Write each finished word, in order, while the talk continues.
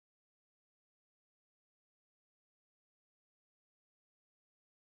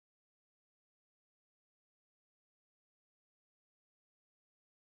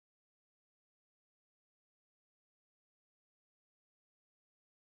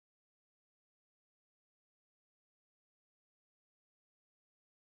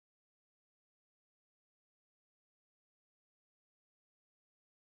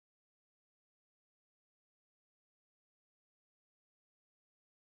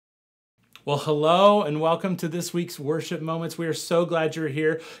Well, hello and welcome to this week's Worship Moments. We are so glad you're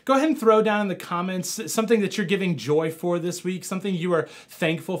here. Go ahead and throw down in the comments something that you're giving joy for this week, something you are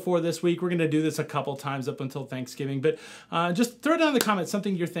thankful for this week. We're going to do this a couple times up until Thanksgiving, but just throw down in the comments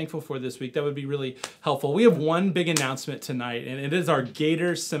something you're thankful for this week. That would be really helpful. We have one big announcement tonight, and it is our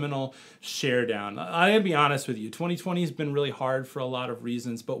Gator Seminole Share Down. I gotta be honest with you, 2020 has been really hard for a lot of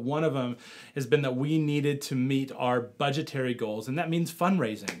reasons, but one of them has been that we needed to meet our budgetary goals, and that means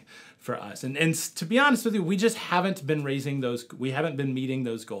fundraising for us. And to be honest with you, we just haven't been we haven't been meeting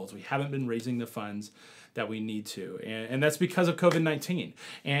those goals. We haven't been raising the funds that we need to. And that's because of COVID-19.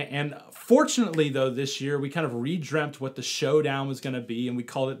 And fortunately, though, this year, we kind of redreamt what the showdown was going to be, and we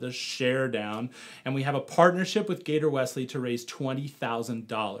called it the Share Down. And we have a partnership with Gator Wesley to raise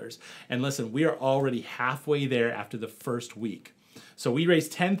 $20,000. And listen, we are already halfway there after the first week. So we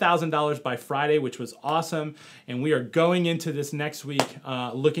raised $10,000 by Friday, which was awesome, and we are going into this next week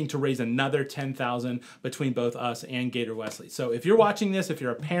looking to raise another $10,000 between both us and Gator Wesley. So if you're watching this, if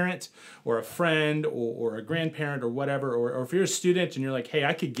you're a parent or a friend or a grandparent or whatever, or if you're a student and you're like, hey,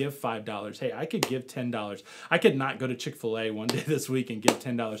 I could give $5, hey, I could give $10, I could not go to Chick-fil-A one day this week and give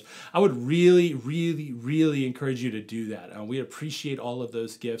 $10, I would really, really, really encourage you to do that. We appreciate all of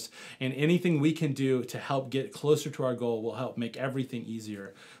those gifts, and anything we can do to help get closer to our goal will help make everything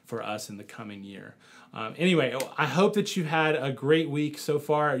easier for us in the coming year. Anyway, I hope that you've had a great week so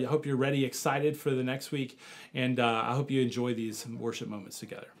far. I hope you're ready, excited for the next week, and I hope you enjoy these worship moments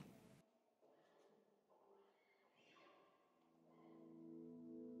together.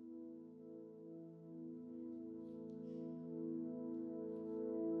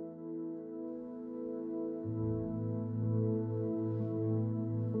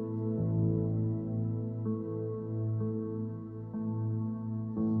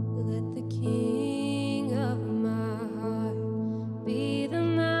 Let the king of my heart be the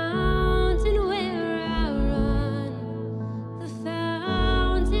mountain where I run, the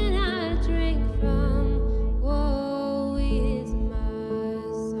fountain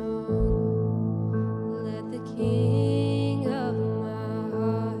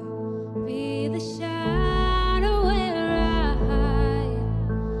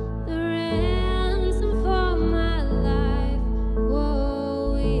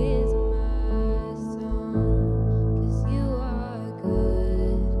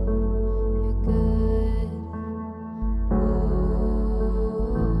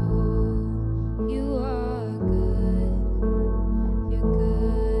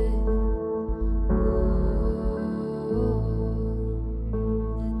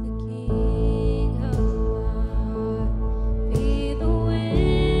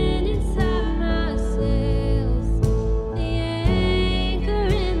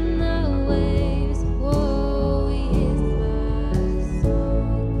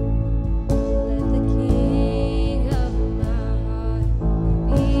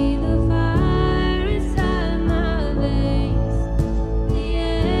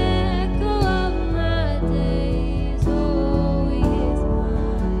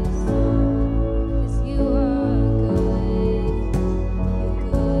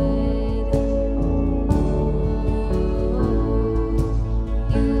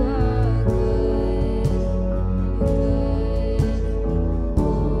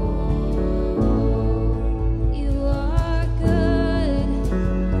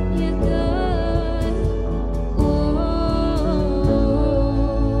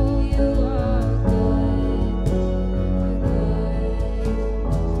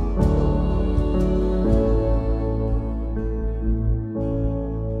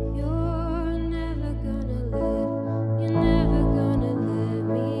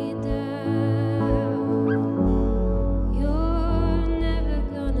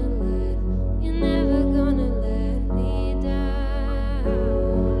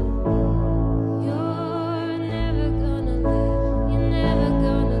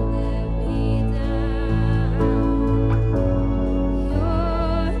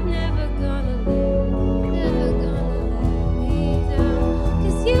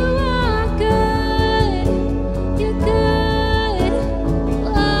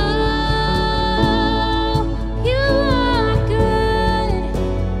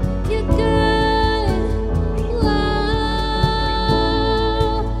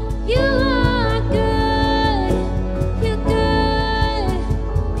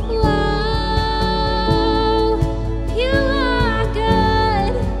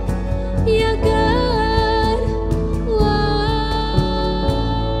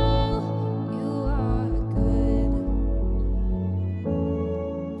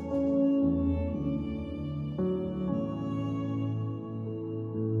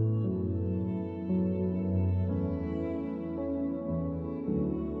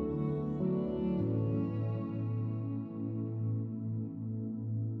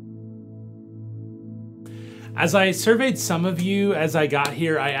As I surveyed some of you as I got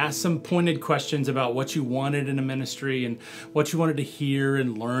here, I asked some pointed questions about what you wanted in a ministry and what you wanted to hear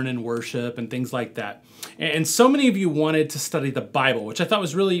and learn in worship and things like that. And so many of you wanted to study the Bible, which I thought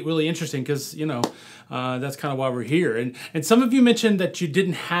was really, really interesting because, that's kind of why we're here. And some of you mentioned that you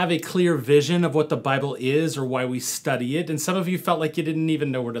didn't have a clear vision of what the Bible is or why we study it. And some of you felt like you didn't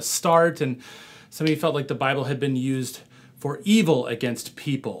even know where to start. And some of you felt like the Bible had been used for evil against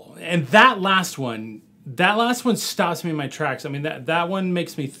people. And that last one stops me in my tracks. I mean, that one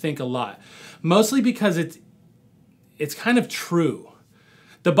makes me think a lot, mostly because it's kind of true.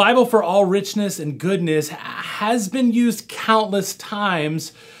 The Bible, for all richness and goodness, has been used countless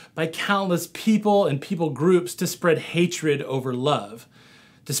times by countless people and people groups to spread hatred over love,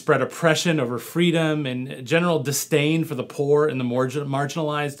 to spread oppression over freedom, and general disdain for the poor and the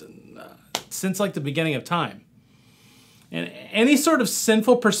marginalized since like the beginning of time. And any sort of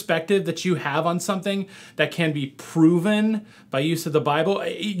sinful perspective that you have on something that can be proven by use of the Bible,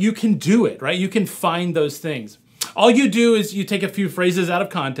 you can do it, right? You can find those things. All you do is you take a few phrases out of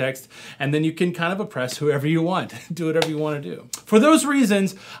context, and then you can kind of oppress whoever you want, do whatever you want to do. For those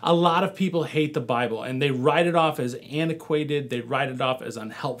reasons, a lot of people hate the Bible, and they write it off as antiquated, they write it off as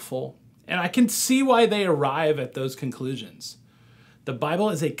unhelpful, and I can see why they arrive at those conclusions. The Bible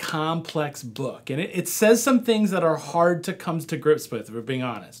is a complex book, and it says some things that are hard to come to grips with, if we're being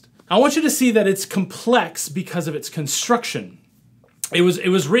honest. I want you to see that it's complex because of its construction. It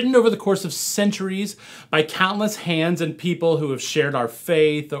was written over the course of centuries by countless hands and people who have shared our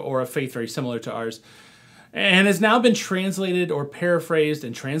faith or a faith very similar to ours, and has now been translated or paraphrased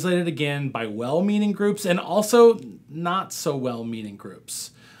and translated again by well-meaning groups and also not so well-meaning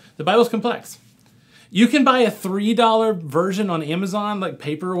groups. The Bible's complex. You can buy a $3 version on Amazon, like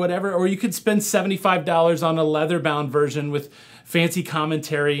paper or whatever, or you could spend $75 on a leather-bound version with fancy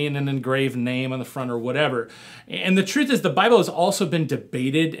commentary and an engraved name on the front or whatever. And the truth is, the Bible has also been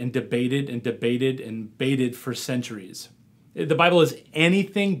debated and debated and debated and debated for centuries. The Bible is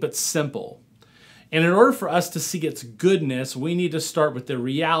anything but simple. And in order for us to see its goodness, we need to start with the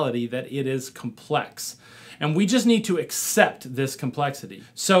reality that it is complex. And we just need to accept this complexity.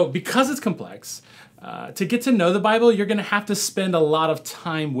 So because it's complex, to get to know the Bible, you're going to have to spend a lot of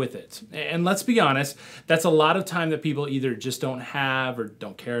time with it. And let's be honest, that's a lot of time that people either just don't have or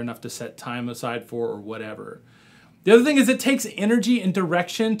don't care enough to set time aside for or whatever. The other thing is it takes energy and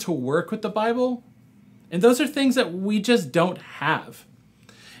direction to work with the Bible. And those are things that we just don't have.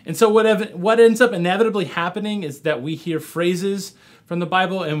 And so what ends up inevitably happening is that we hear phrases from the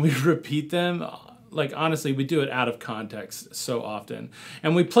Bible and we repeat them. Like, honestly, we do it out of context so often.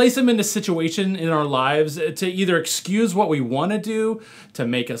 And we place them into situations in our lives to either excuse what we want to do, to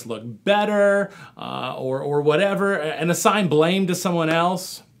make us look better, or whatever, and assign blame to someone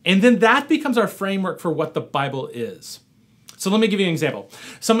else. And then that becomes our framework for what the Bible is. So let me give you an example.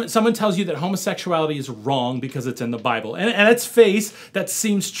 Someone tells you that homosexuality is wrong because it's in the Bible. And at its face, that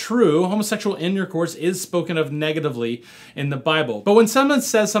seems true. Homosexual intercourse is spoken of negatively in the Bible. But when someone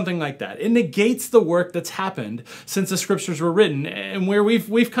says something like that, it negates the work that's happened since the scriptures were written, and where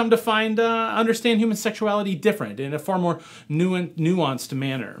we've come to understand human sexuality different in a far more nuanced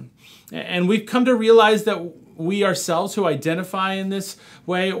manner. And we've come to realize that we ourselves who identify in this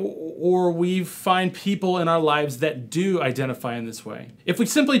way, or we find people in our lives that do identify in this way. If we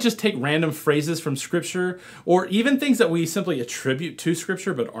simply just take random phrases from Scripture, or even things that we simply attribute to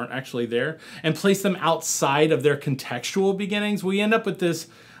Scripture but aren't actually there, and place them outside of their contextual beginnings, we end up with this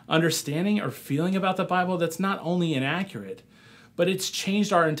understanding or feeling about the Bible that's not only inaccurate, but it's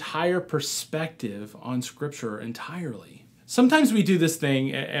changed our entire perspective on Scripture entirely. Sometimes we do this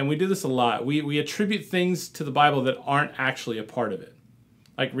thing, and we do this a lot. We attribute things to the Bible that aren't actually a part of it.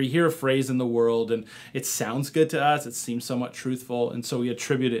 Like we hear a phrase in the world, and it sounds good to us. It seems somewhat truthful, and so we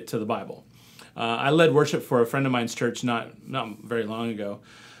attribute it to the Bible. I led worship for a friend of mine's church not very long ago.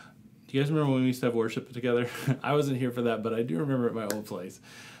 Do you guys remember when we used to have worship together? I wasn't here for that, but I do remember at my old place.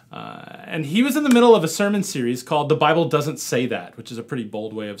 And he was in the middle of a sermon series called The Bible Doesn't Say That, which is a pretty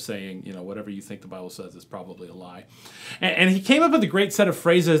bold way of saying, whatever you think the Bible says is probably a lie. And he came up with a great set of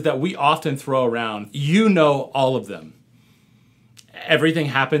phrases that we often throw around. You know all of them. Everything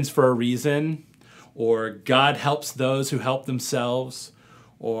happens for a reason, or God helps those who help themselves,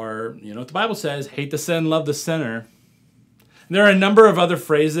 or, what the Bible says, hate the sin, love the sinner. There are a number of other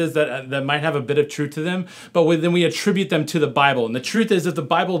phrases that might have a bit of truth to them, but then we attribute them to the Bible. And the truth is, if the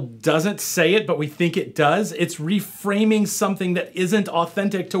Bible doesn't say it, but we think it does, it's reframing something that isn't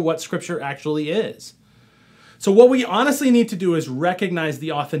authentic to what Scripture actually is. So what we honestly need to do is recognize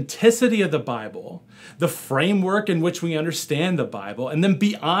the authenticity of the Bible, the framework in which we understand the Bible, and then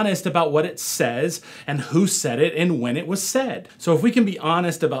be honest about what it says and who said it and when it was said. So if we can be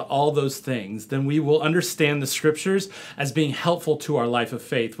honest about all those things, then we will understand the scriptures as being helpful to our life of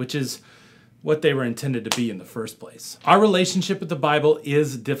faith, which is what they were intended to be in the first place. Our relationship with the Bible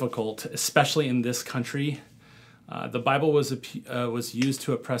is difficult, especially in this country. The Bible was used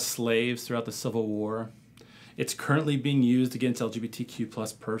to oppress slaves throughout the Civil War. It's currently being used against LGBTQ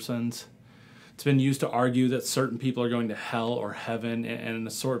plus persons. It's been used to argue that certain people are going to hell or heaven and an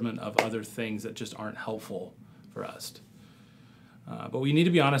assortment of other things that just aren't helpful for us. But we need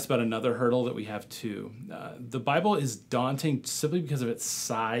to be honest about another hurdle that we have too. The Bible is daunting simply because of its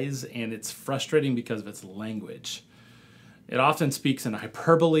size, and it's frustrating because of its language. It often speaks in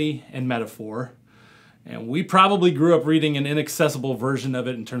hyperbole and metaphor. And we probably grew up reading an inaccessible version of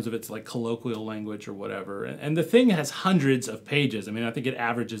it in terms of its like colloquial language or whatever. And the thing has hundreds of pages. I mean, I think it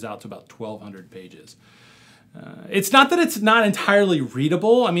averages out to about 1,200 pages. It's not that it's not entirely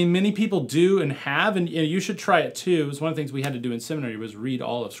readable. I mean, many people do and have, and you should try it too. It was one of the things we had to do in seminary was read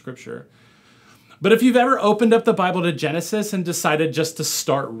all of Scripture. But if you've ever opened up the Bible to Genesis and decided just to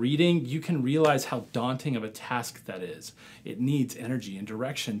start reading, you can realize how daunting of a task that is. It needs energy and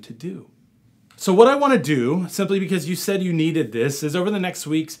direction to do. So what I want to do, simply because you said you needed this, is over the next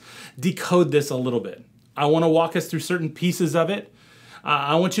weeks, decode this a little bit. I want to walk us through certain pieces of it.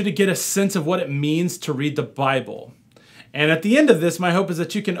 I want you to get a sense of what it means to read the Bible. And at the end of this, my hope is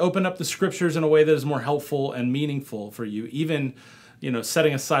that you can open up the scriptures in a way that is more helpful and meaningful for you, even,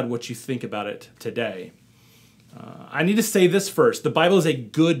 setting aside what you think about it today. I need to say this first. The Bible is a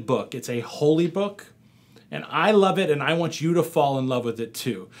good book. It's a holy book. And I love it, and I want you to fall in love with it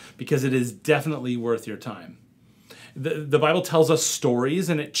too, because it is definitely worth your time. The Bible tells us stories,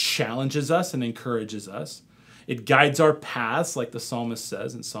 and it challenges us and encourages us. It guides our paths, like the psalmist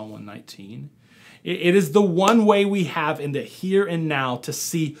says in Psalm 119. It is the one way we have in the here and now to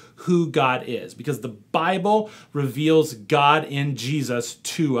see who God is, because the Bible reveals God in Jesus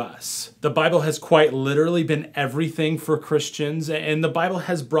to us. The Bible has quite literally been everything for Christians, and the Bible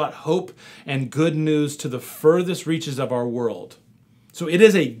has brought hope and good news to the furthest reaches of our world. So it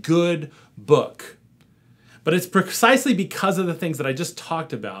is a good book. But it's precisely because of the things that I just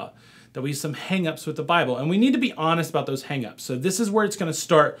talked about that we have some hang-ups with the Bible, and we need to be honest about those hang-ups. So this is where it's going to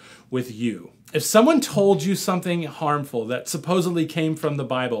start with you. If someone told you something harmful that supposedly came from the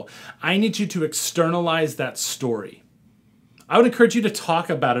Bible, I need you to externalize that story. I would encourage you to talk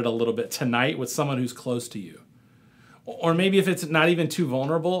about it a little bit tonight with someone who's close to you. Or maybe if it's not even too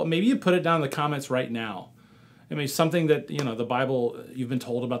vulnerable, maybe you put it down in the comments right now. I mean, something that, the Bible, you've been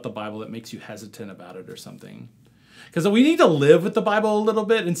told about the Bible that makes you hesitant about it or something. Because we need to live with the Bible a little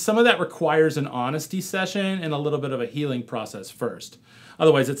bit, and some of that requires an honesty session and a little bit of a healing process first.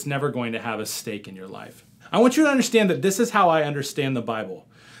 Otherwise, it's never going to have a stake in your life. I want you to understand that this is how I understand the Bible.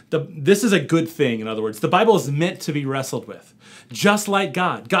 This is a good thing, in other words. The Bible is meant to be wrestled with, just like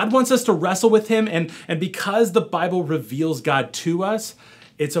God. God wants us to wrestle with him, and because the Bible reveals God to us,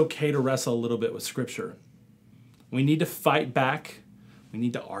 it's okay to wrestle a little bit with Scripture. We need to fight back. We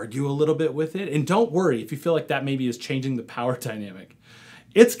need to argue a little bit with it. And don't worry if you feel like that maybe is changing the power dynamic.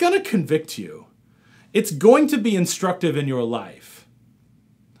 It's going to convict you. It's going to be instructive in your life.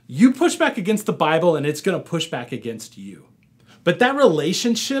 You push back against the Bible, and it's going to push back against you. But that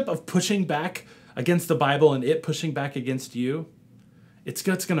relationship of pushing back against the Bible and it pushing back against you, it's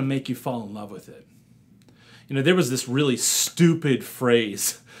going to make you fall in love with it. There was this really stupid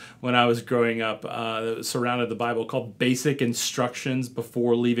phrase when I was growing up that surrounded the Bible called Basic Instructions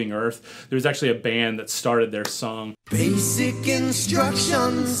Before Leaving Earth. There was actually a band that started their song. Basic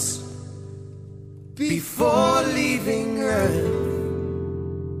instructions before leaving Earth.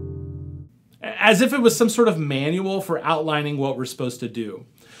 As if it was some sort of manual for outlining what we're supposed to do.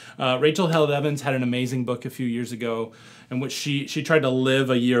 Rachel Held Evans had an amazing book a few years ago in which she tried to live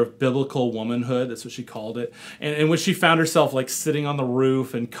a year of biblical womanhood. That's what she called it. And in which she found herself like sitting on the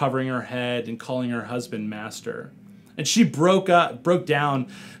roof and covering her head and calling her husband master. And she broke down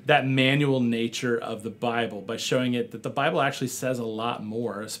that manual nature of the Bible by showing it that the Bible actually says a lot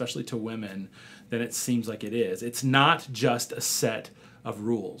more, especially to women, than it seems like it is. It's not just a set of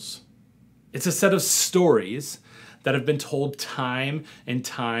rules. It's a set of stories that have been told time and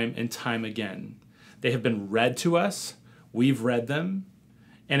time and time again. They have been read to us. We've read them.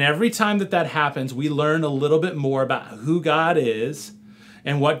 And every time that happens, we learn a little bit more about who God is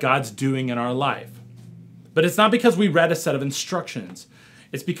and what God's doing in our life. But it's not because we read a set of instructions.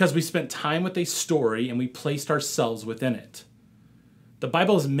 It's because we spent time with a story and we placed ourselves within it. The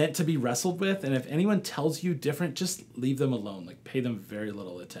Bible is meant to be wrestled with, and if anyone tells you different, just leave them alone. Like, pay them very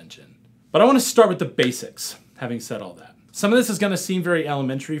little attention. But I want to start with the basics, having said all that. Some of this is going to seem very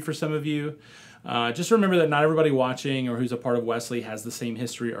elementary for some of you. Just remember that not everybody watching or who's a part of Wesley has the same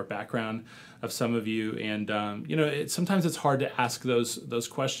history or background of some of you. And, sometimes it's hard to ask those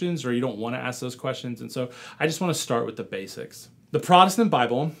questions, or you don't want to ask those questions. And so I just want to start with the basics. The Protestant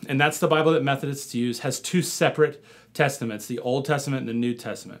Bible, and that's the Bible that Methodists use, has two separate testaments, the Old Testament and the New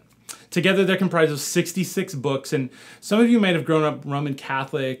Testament. Together, they're comprised of 66 books, and some of you might have grown up Roman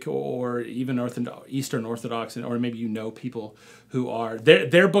Catholic or even Eastern Orthodox, or maybe you know people who are.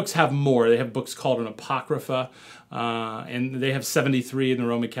 Their books have more. They have books called an Apocrypha, and they have 73 in the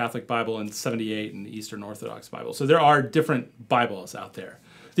Roman Catholic Bible and 78 in the Eastern Orthodox Bible. So there are different Bibles out there.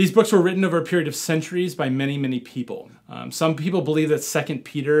 These books were written over a period of centuries by many, many people. Some people believe that 2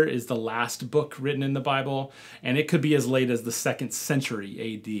 Peter is the last book written in the Bible, and it could be as late as the 2nd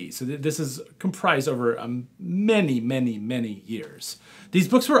century AD. So this is comprised over many, many, many years. These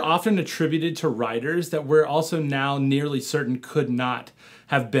books were often attributed to writers that we're also now nearly certain could not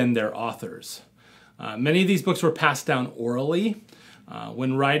have been their authors. Many of these books were passed down orally.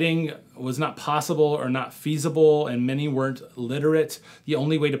 When writing was not possible or not feasible, and many weren't literate, the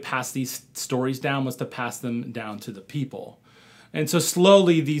only way to pass these stories down was to pass them down to the people. And so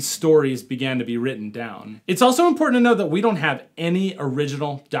slowly these stories began to be written down. It's also important to know that we don't have any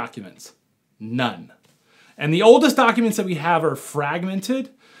original documents. None. And the oldest documents that we have are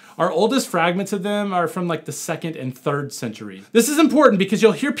fragmented. Our oldest fragments of them are from like the 2nd and 3rd century. This is important because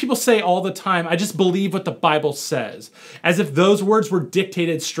you'll hear people say all the time, I just believe what the Bible says, as if those words were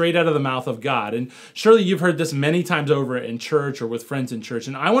dictated straight out of the mouth of God. And surely you've heard this many times over in church or with friends in church.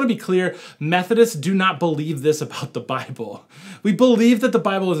 And I want to be clear, Methodists do not believe this about the Bible. We believe that the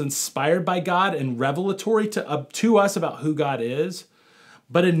Bible is inspired by God and revelatory to us about who God is.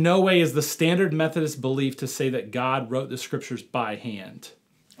 But in no way is the standard Methodist belief to say that God wrote the scriptures by hand.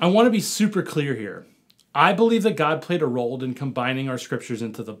 I want to be super clear here. I believe that God played a role in combining our scriptures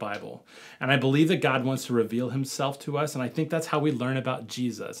into the Bible. And I believe that God wants to reveal himself to us. And I think that's how we learn about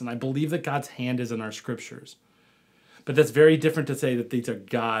Jesus. And I believe that God's hand is in our scriptures. But that's very different to say that these are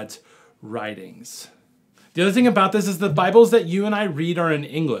God's writings. The other thing about this is the Bibles that you and I read are in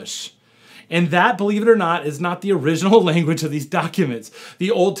English. And that, believe it or not, is not the original language of these documents.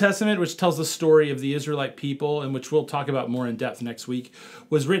 The Old Testament, which tells the story of the Israelite people, and which we'll talk about more in depth next week,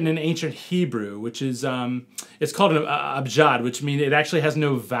 was written in ancient Hebrew, which is, it's called an abjad, which means it actually has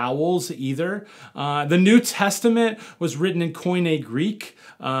no vowels either. The New Testament was written in Koine Greek,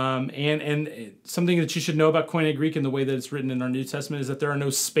 and something that you should know about Koine Greek and the way that it's written in our New Testament is that there are no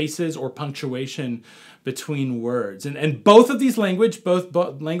spaces or punctuation between words. And both of these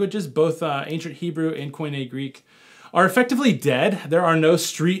languages, both ancient Hebrew and Koine Greek, are effectively dead. There are no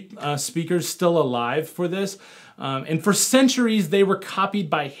street speakers still alive for this. And for centuries, they were copied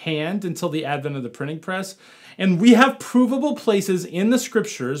by hand until the advent of the printing press. And we have provable places in the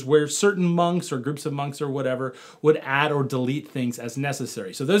scriptures where certain monks or groups of monks or whatever would add or delete things as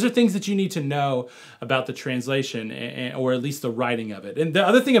necessary. So those are things that you need to know about the translation, or at least the writing of it. And the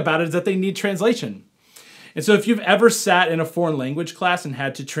other thing about it is that they need translation. And so if you've ever sat in a foreign language class and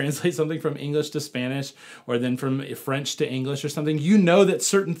had to translate something from English to Spanish, or then from French to English or something, you know that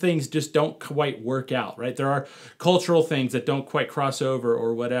certain things just don't quite work out, right? There are cultural things that don't quite cross over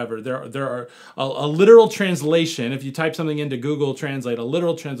or whatever. There are a literal translation. If you type something into Google Translate, a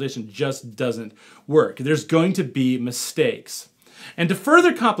literal translation just doesn't work. There's going to be mistakes. And to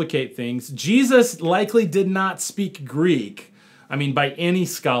further complicate things, Jesus likely did not speak Greek. I mean, by any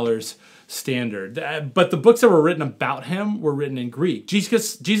scholar's standard. But the books that were written about him were written in Greek.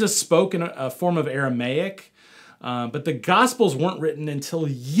 Jesus spoke in a form of Aramaic, but the Gospels weren't written until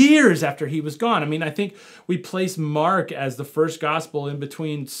years after he was gone. I mean, I think we place Mark as the first Gospel in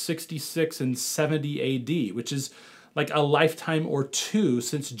between 66 and 70 AD, which is like a lifetime or two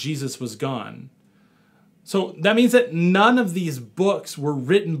since Jesus was gone. So that means that none of these books were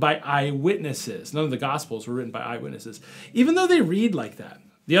written by eyewitnesses. None of the Gospels were written by eyewitnesses, even though they read like that.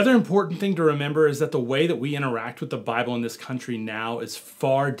 The other important thing to remember is that the way that we interact with the Bible in this country now is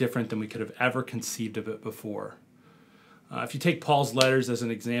far different than we could have ever conceived of it before. If you take Paul's letters as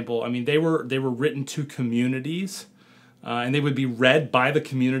an example, I mean, they were written to communities, and they would be read by the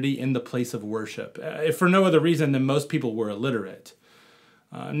community in the place of worship, if for no other reason than most people were illiterate.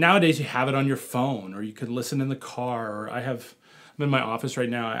 Nowadays, you have it on your phone, or you could listen in the car. Or I'm in my office right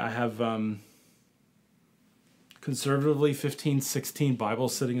now. I have conservatively 15, 16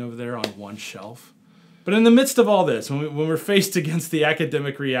 Bibles sitting over there on one shelf. But in the midst of all this, when we're faced against the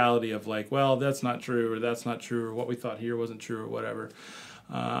academic reality of like, well, that's not true, or that's not true, or what we thought here wasn't true, or whatever,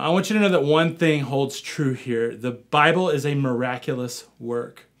 I want you to know that one thing holds true here. The Bible is a miraculous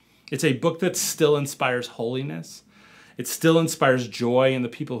work. It's a book that still inspires holiness. It still inspires joy in the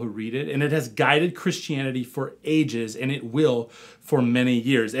people who read it, and it has guided Christianity for ages, and it will for many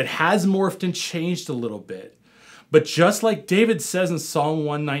years. It has morphed and changed a little bit. But just like David says in Psalm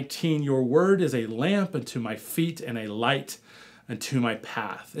 119, your word is a lamp unto my feet and a light unto my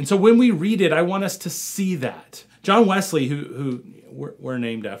path. And so when we read it, I want us to see that. John Wesley, who we're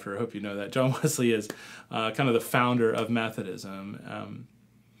named after, I hope you know that. John Wesley is kind of the founder of Methodism.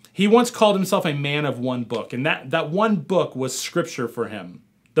 He once called himself a man of one book, and that one book was Scripture for him.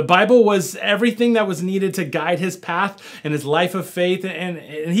 The Bible was everything that was needed to guide his path and his life of faith, and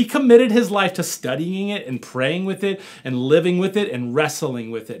he committed his life to studying it and praying with it and living with it and wrestling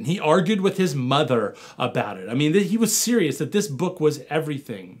with it. And he argued with his mother about it. I mean, he was serious that this book was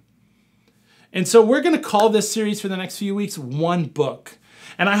everything. And so we're going to call this series for the next few weeks, One Book.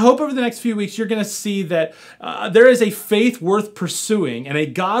 And I hope over the next few weeks, you're going to see that there is a faith worth pursuing and a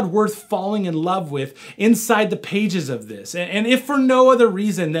God worth falling in love with inside the pages of this. And if for no other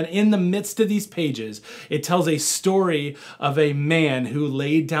reason than in the midst of these pages, it tells a story of a man who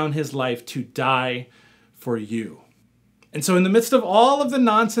laid down his life to die for you. And so in the midst of all of the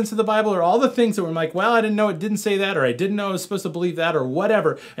nonsense of the Bible, or all the things that we're like, well, I didn't know it didn't say that, or I didn't know I was supposed to believe that, or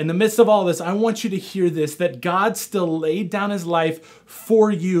whatever, in the midst of all this, I want you to hear this, that God still laid down his life for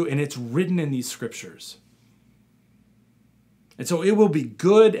you, and it's written in these scriptures. And so it will be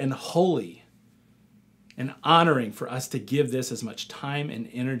good and holy and honoring for us to give this as much time and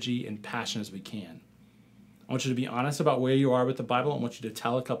energy and passion as we can. I want you to be honest about where you are with the Bible. I want you to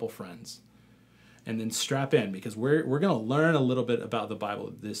tell a couple friends. And then strap in, because we're going to learn a little bit about the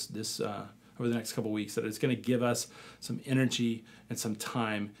Bible this over the next couple weeks, that it's going to give us some energy and some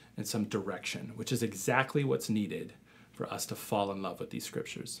time and some direction, which is exactly what's needed for us to fall in love with these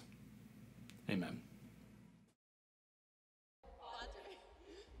scriptures. Amen.